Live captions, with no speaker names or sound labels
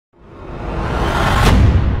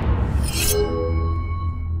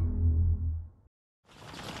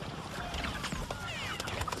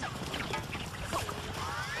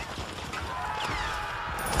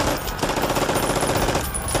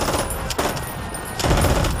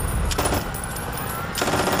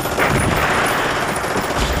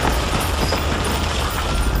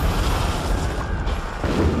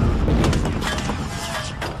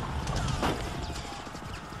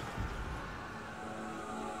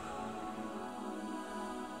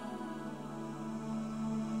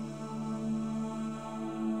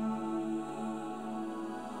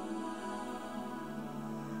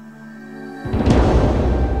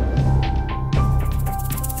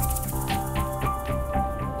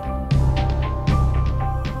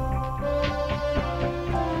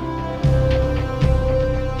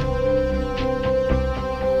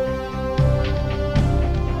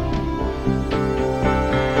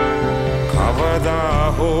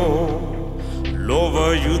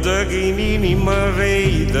යුදගිනි නිම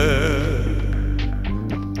වෙයිද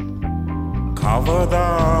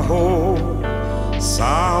කවදා හෝ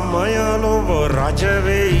සාමය ලොව රජ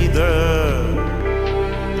වෙයිද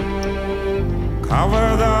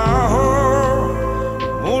කවදා හෝ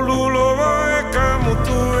මුළු ලොව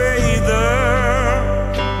එකමුතු වෙයිද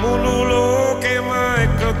මුළු ලෝකෙම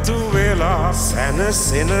එකතු වෙලා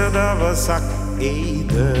සැනසෙන දවසක්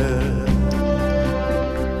එයිද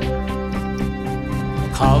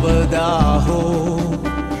කවදා හෝ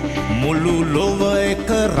මුළු ලොව එක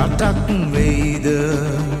රටක් වෙයිද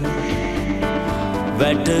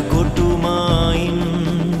වැටකොටුමායින්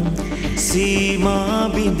සීමා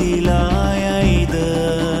බිඳිලා යයිද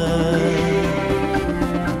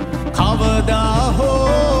කවදා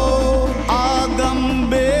හෝ ආගම්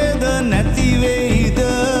බේද නැති වෙයිද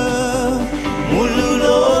මුළු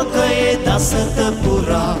ලෝකයේ දසත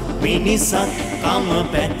පුරා මිනිසත් කම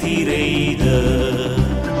පැතිරෙයිද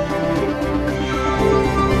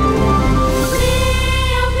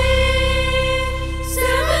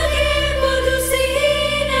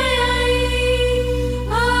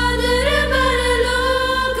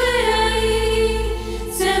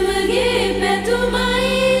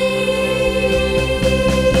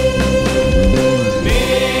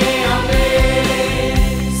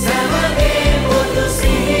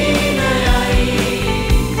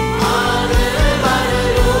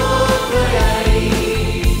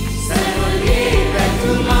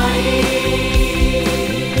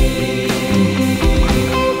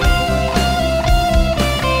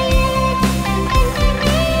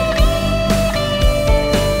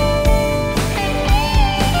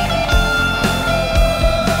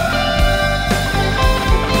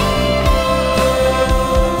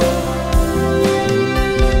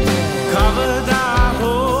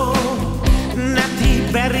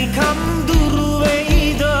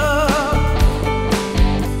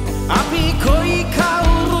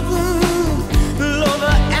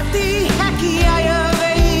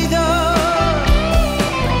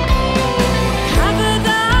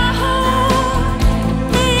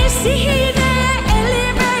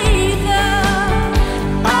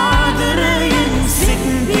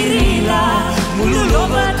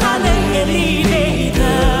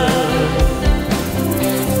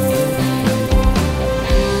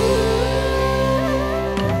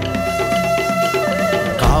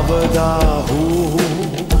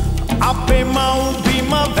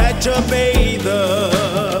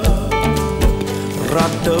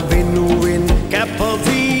රට වෙනුවෙන්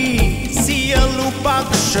කැපවී සියලු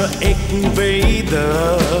පක්ෂ එක් වෙයිද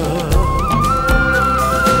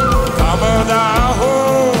කවදා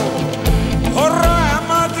හෝ හොර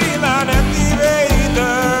ඇමතිලා නැති වෙයිද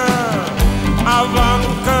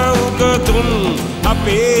අවංක උගතුන්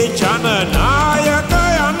අපේ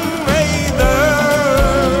ජනනායකයන් වෙයිද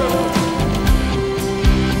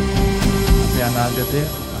අපේ අනාගතය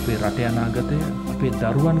අපේ රටේ අනාගතය අපේ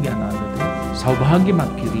දරුවන්ගේ අනාගතය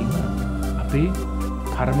සෞභාග්‍යමත් කිරීම අපේ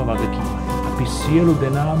පරම වගකීමයි. අපි සියලු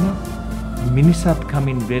දෙනාම මිනිසත්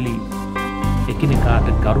කමින් වෙලී එකිනෙකාට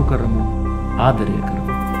ගරු කරමු ආදරය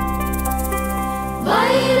කරමු.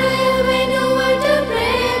 වෛරය වෙනුවට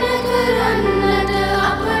ප්‍රේම කරන්නට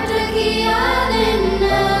අපට කියා දෙන්න